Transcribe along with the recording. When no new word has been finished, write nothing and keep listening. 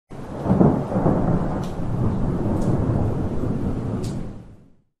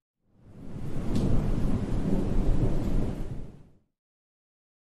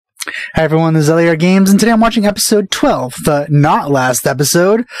Hi everyone, this is LAR Games, and today I'm watching episode 12, the not last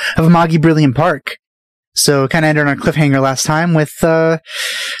episode of Amagi Brilliant Park. So, kind of ended on a cliffhanger last time with them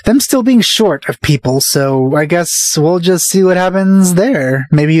still being short of people, so I guess we'll just see what happens there.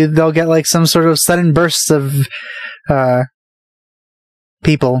 Maybe they'll get like some sort of sudden bursts of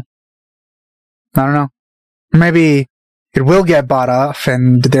people. I don't know. Maybe it will get bought off,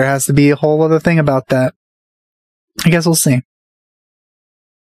 and there has to be a whole other thing about that. I guess we'll see.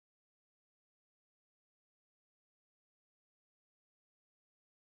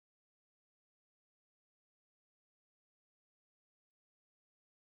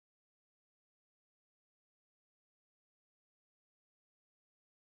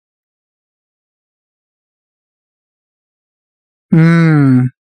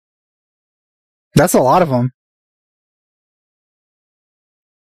 That's a lot of them.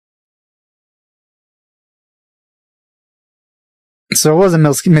 So it was a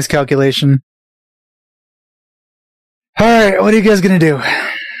miscalculation. Alright, what are you guys gonna do?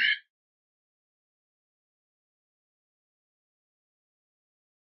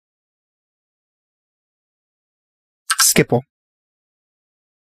 Skipple.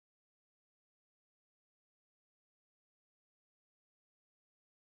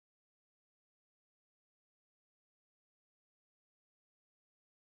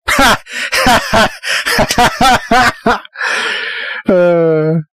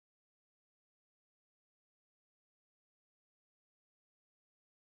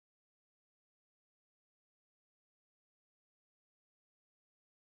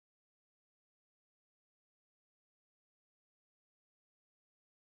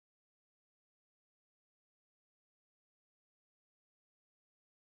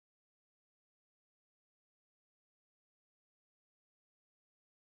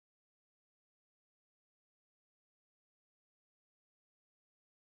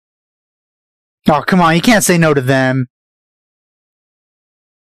 Oh, come on, you can't say no to them.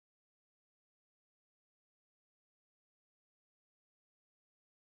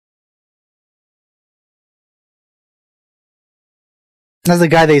 That's the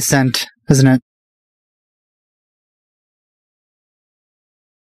guy they sent, isn't it?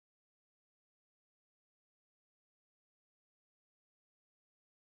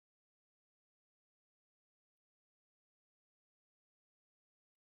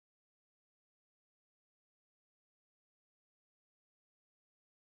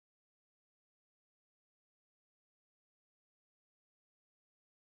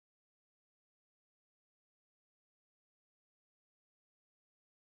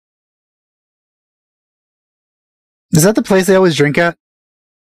 Is that the place they always drink at?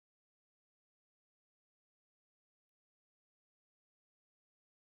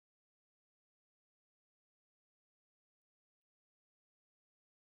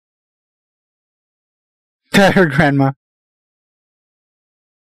 Her grandma.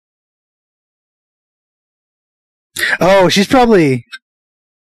 Oh, she's probably...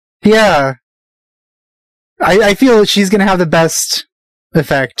 Yeah. I feel she's gonna have the best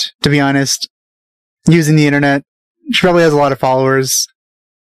effect, to be honest. Using the internet. She probably has a lot of followers.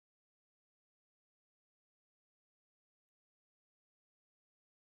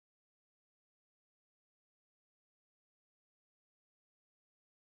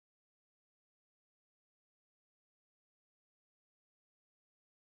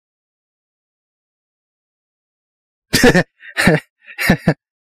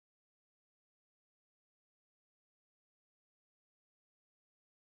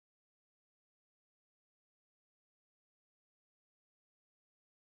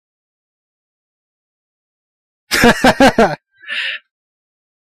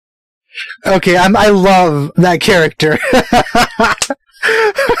 Okay, I love that character.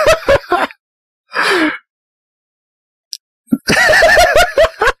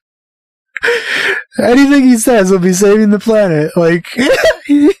 Anything he says will be saving the planet. Like,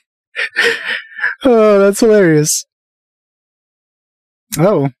 oh, that's hilarious.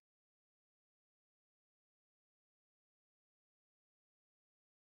 Oh.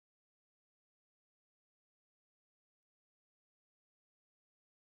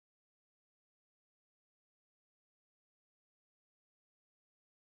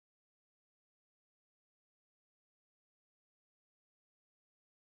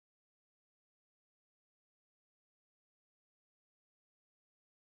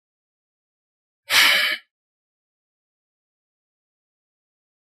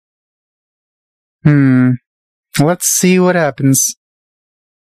 Let's see what happens.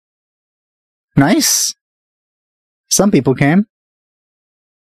 Nice. Some people came.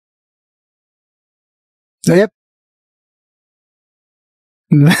 Yep.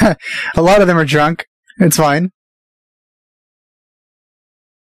 A lot of them are drunk. It's fine.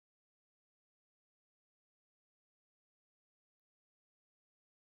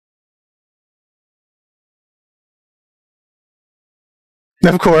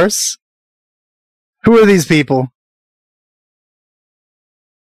 Of course. Who are these people?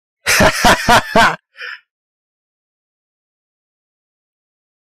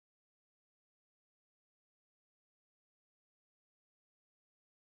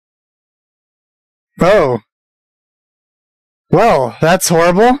 Oh. Well, that's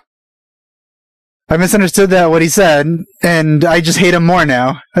horrible. I misunderstood what he said, and I just hate him more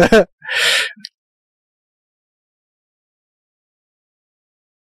now.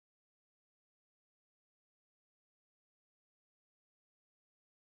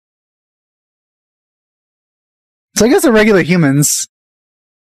 So I guess they're regular humans.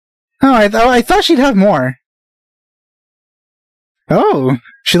 Oh, I thought she'd have more. Oh,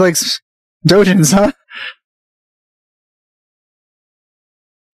 she likes dojins, huh?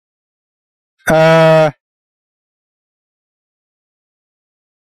 I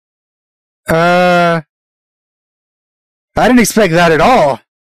didn't expect that at all.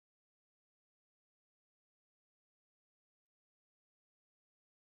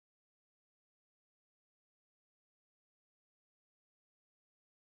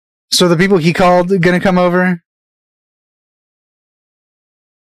 So the people he called gonna come over?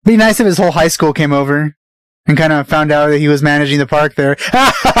 Be nice if his whole high school came over and kind of found out that he was managing the park there.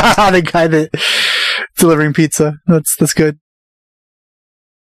 The guy that delivering pizza. That's good.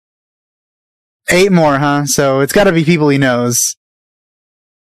 8 more, huh? So it's got to be people he knows.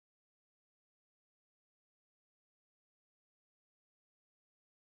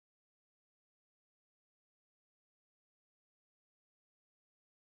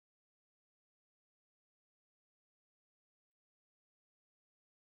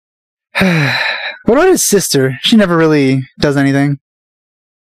 What about his sister? She never really does anything.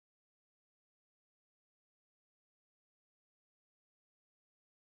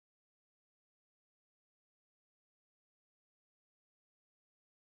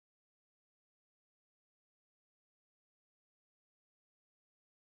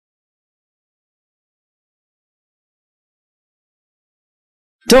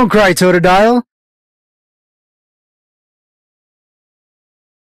 Don't cry, Totodile.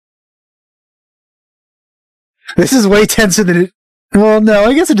 This is way tenser than it... Well, no,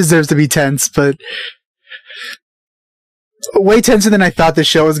 I guess it deserves to be tense, but... way tenser than I thought the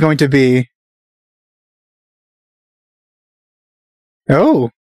show was going to be. Oh.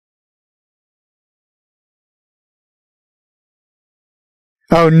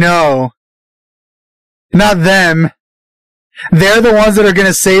 Oh, no. Not them. They're the ones that are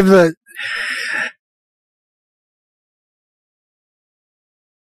gonna save the...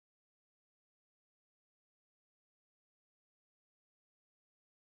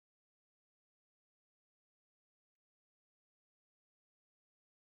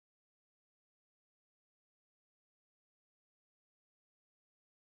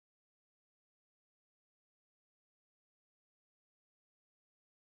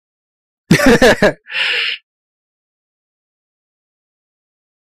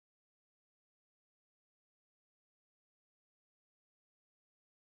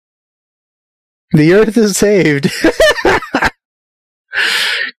 The Earth is saved.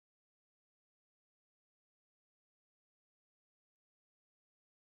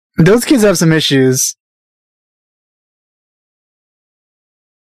 Those kids have some issues.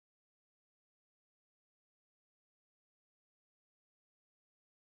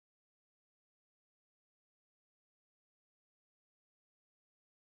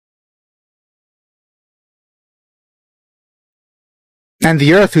 And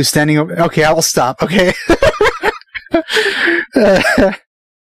the Earth who's standing over... Okay, I'll stop, okay?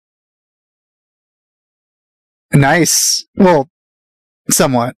 Nice. Well,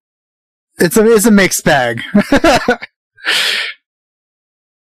 somewhat. It's a mixed bag.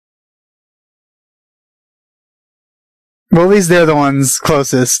 Well, at least they're the ones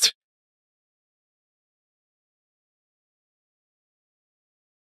closest.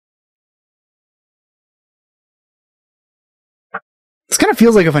 This kind of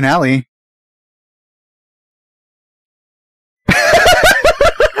feels like a finale.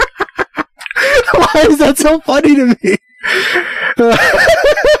 Why is that so funny to me?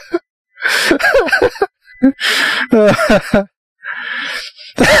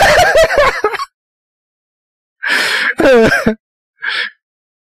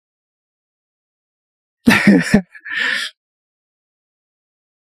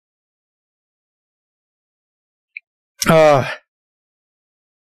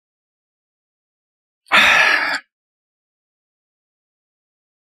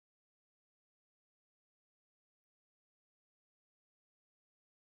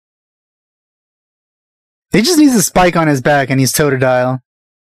 He just needs a spike on his back and he's Totodile.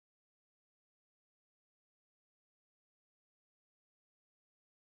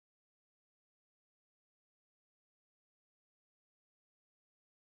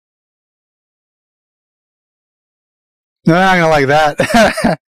 No, I'm not gonna like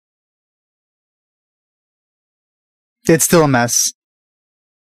that. It's still a mess.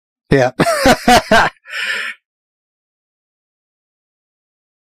 Yeah.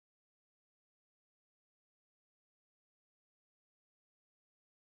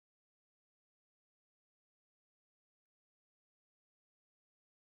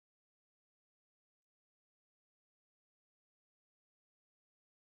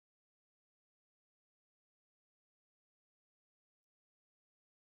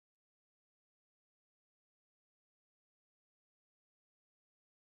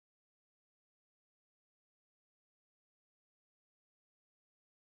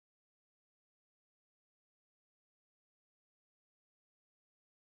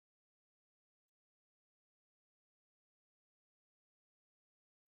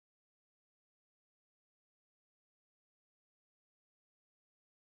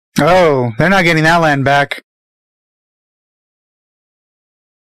 Oh, they're not getting that land back.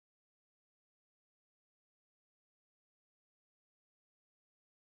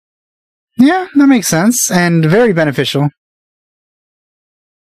 Yeah, that makes sense, and very beneficial.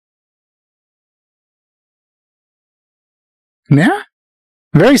 Yeah,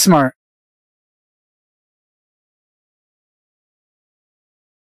 very smart.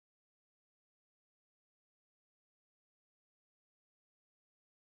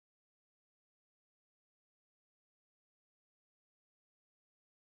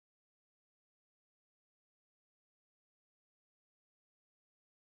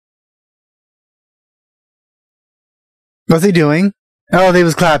 What's he doing? Oh, they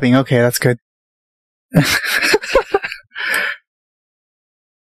was clapping. Okay, that's good.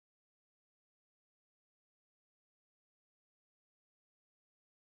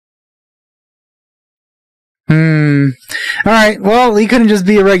 Alright, well, he couldn't just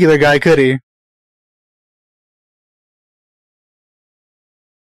be a regular guy, could he?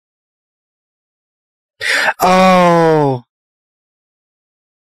 Oh.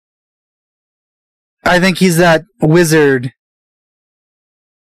 I think he's that wizard.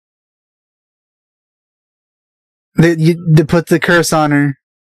 That put the curse on her.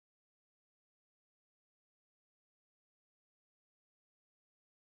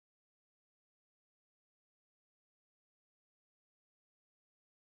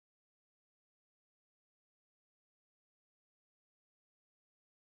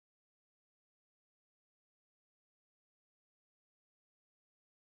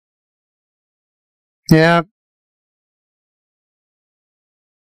 Yeah.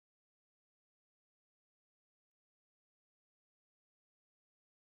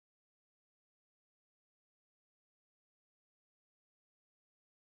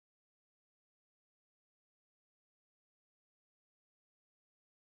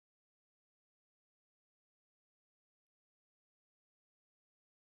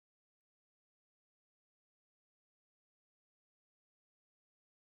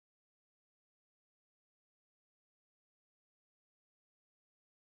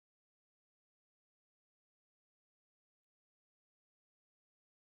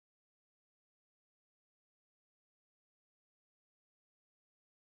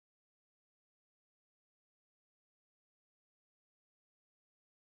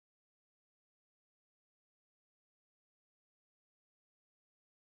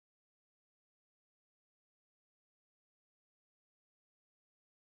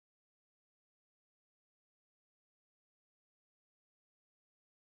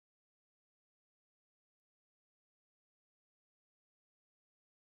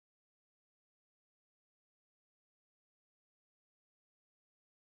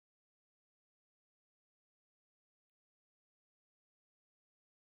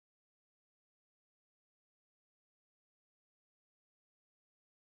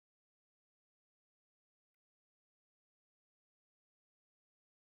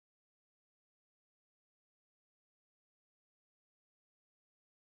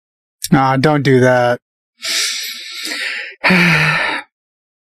 Nah, don't do that.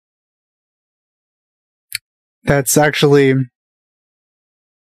 That's actually...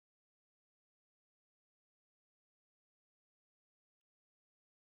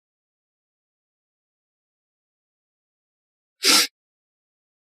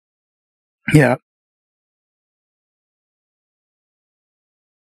 Yeah.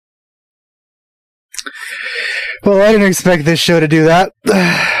 Well, I didn't expect this show to do that.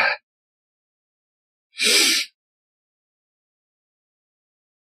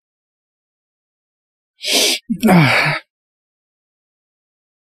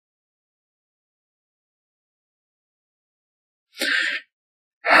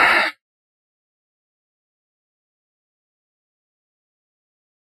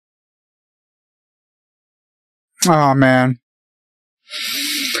 Oh, man.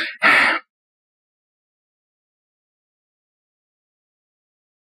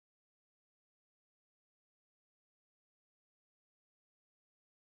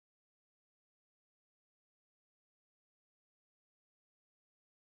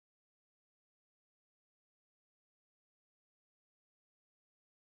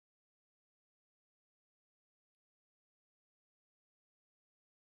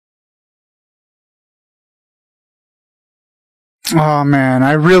 Oh, man.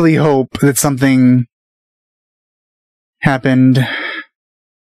 I really hope that something happened.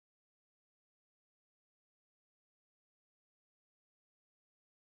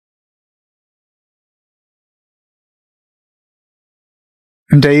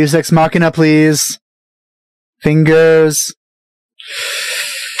 Deus Ex Machina, please. Fingers.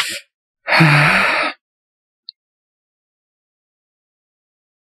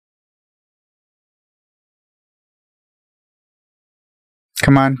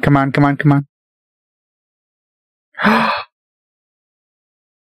 Come on, come on, come on, come on.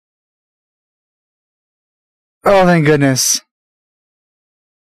 Oh, thank goodness.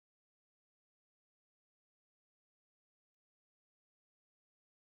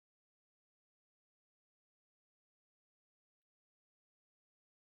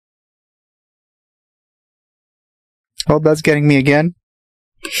 Oh, that's getting me again.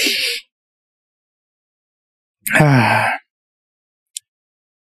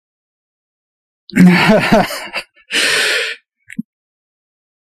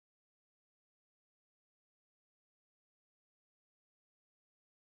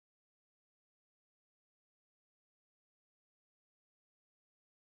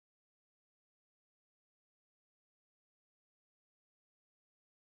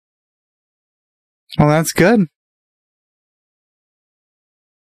 Well, that's good.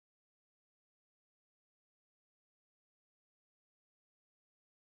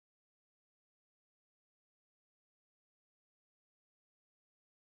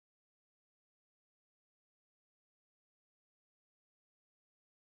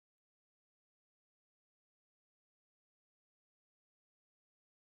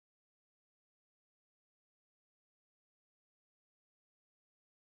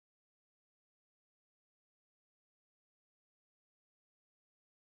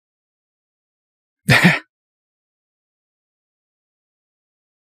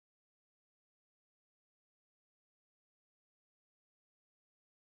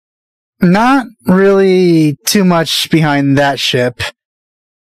 Not really too much behind that ship.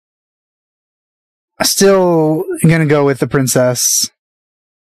 Still gonna go with the princess.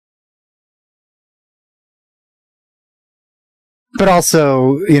 But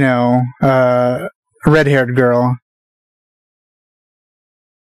also, you know, red-haired girl.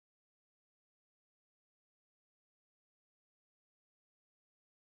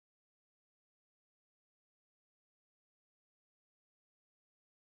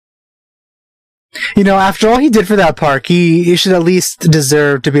 You know, after all he did for that park, he should at least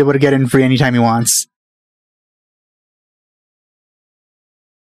deserve to be able to get in free anytime he wants.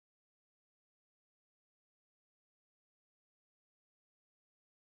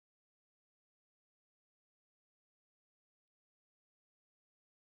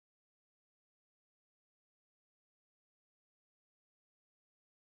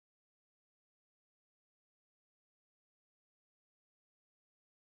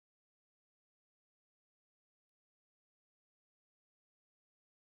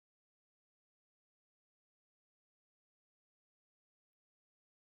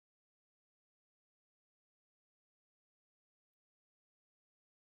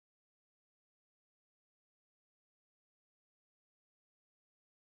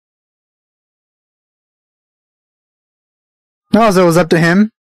 No, so it was up to him?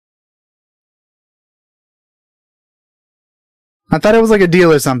 I thought it was like a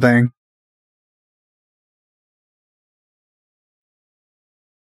deal or something.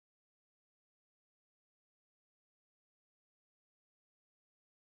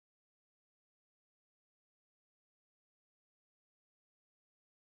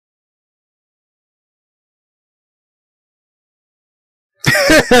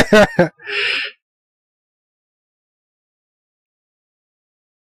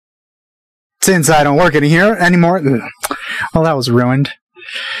 Since I don't work in here anymore. Well, that was ruined.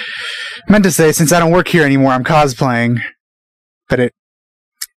 I meant to say, since I don't work here anymore, I'm cosplaying. But it...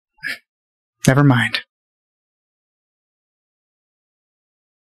 Never mind.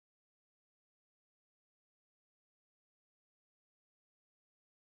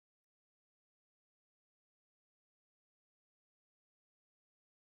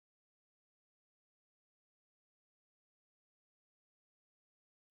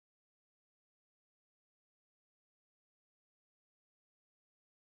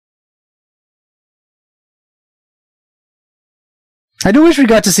 I do wish we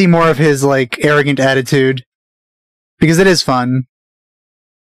got to see more of his, like, arrogant attitude. Because it is fun.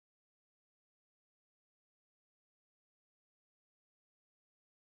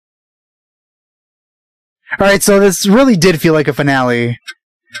 Alright, so this really did feel like a finale.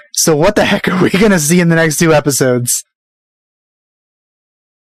 So what the heck are we gonna see in the next 2 episodes?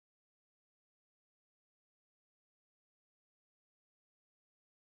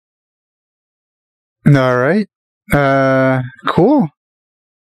 Alright. Cool.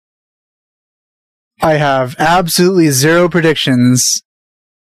 I have absolutely 0 predictions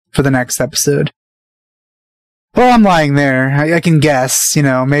for the next episode. Well, I'm lying there. I can guess, you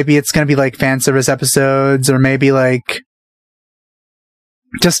know, maybe it's gonna be like fan service episodes, or maybe like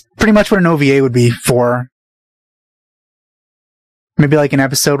just pretty much what an OVA would be for. Maybe like an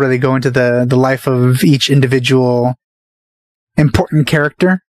episode where they go into the life of each individual important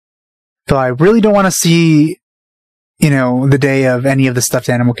character. Though I really don't want to see, you know, the day of any of the stuffed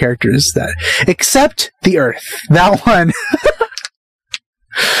animal characters except the Earth. That one.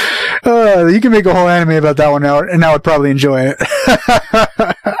 You can make a whole anime about that one now, and I would probably enjoy it.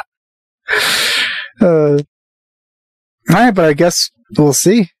 Alright, but I guess we'll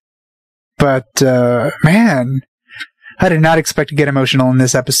see. But, man, I did not expect to get emotional in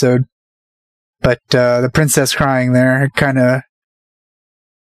this episode. But, the princess crying there kinda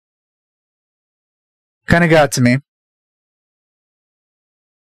got to me.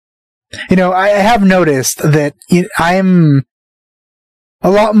 You know, I have noticed that I'm a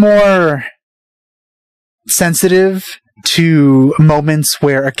lot more sensitive to moments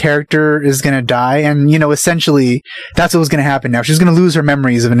where a character is going to die, and, you know, essentially, that's what was going to happen now. She's going to lose her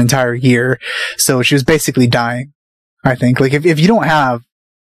memories of an entire year, so she was basically dying, I think. Like, if you don't have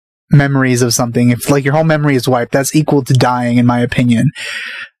memories of something, if, like, your whole memory is wiped, that's equal to dying, in my opinion.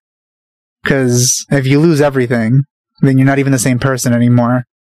 Because if you lose everything, then you're not even the same person anymore.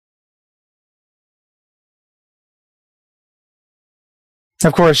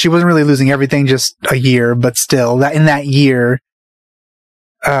 Of course, she wasn't really losing everything, just a year, but still, that in that year,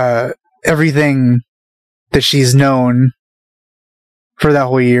 everything that she's known for that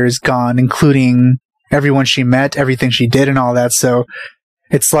whole year is gone, including everyone she met, everything she did, and all that. So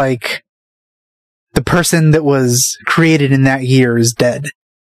it's like the person that was created in that year is dead.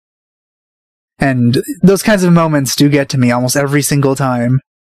 And those kinds of moments do get to me almost every single time,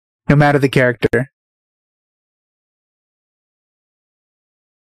 no matter the character.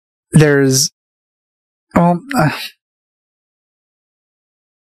 There's...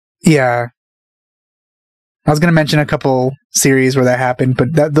 yeah. I was going to mention a couple series where that happened,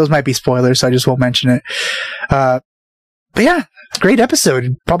 but those might be spoilers, so I just won't mention it. But yeah, great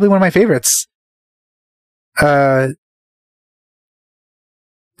episode. Probably one of my favorites. I'm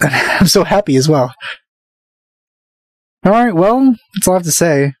so happy as well. Alright, well, that's all I have to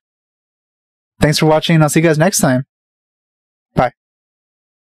say. Thanks for watching, and I'll see you guys next time.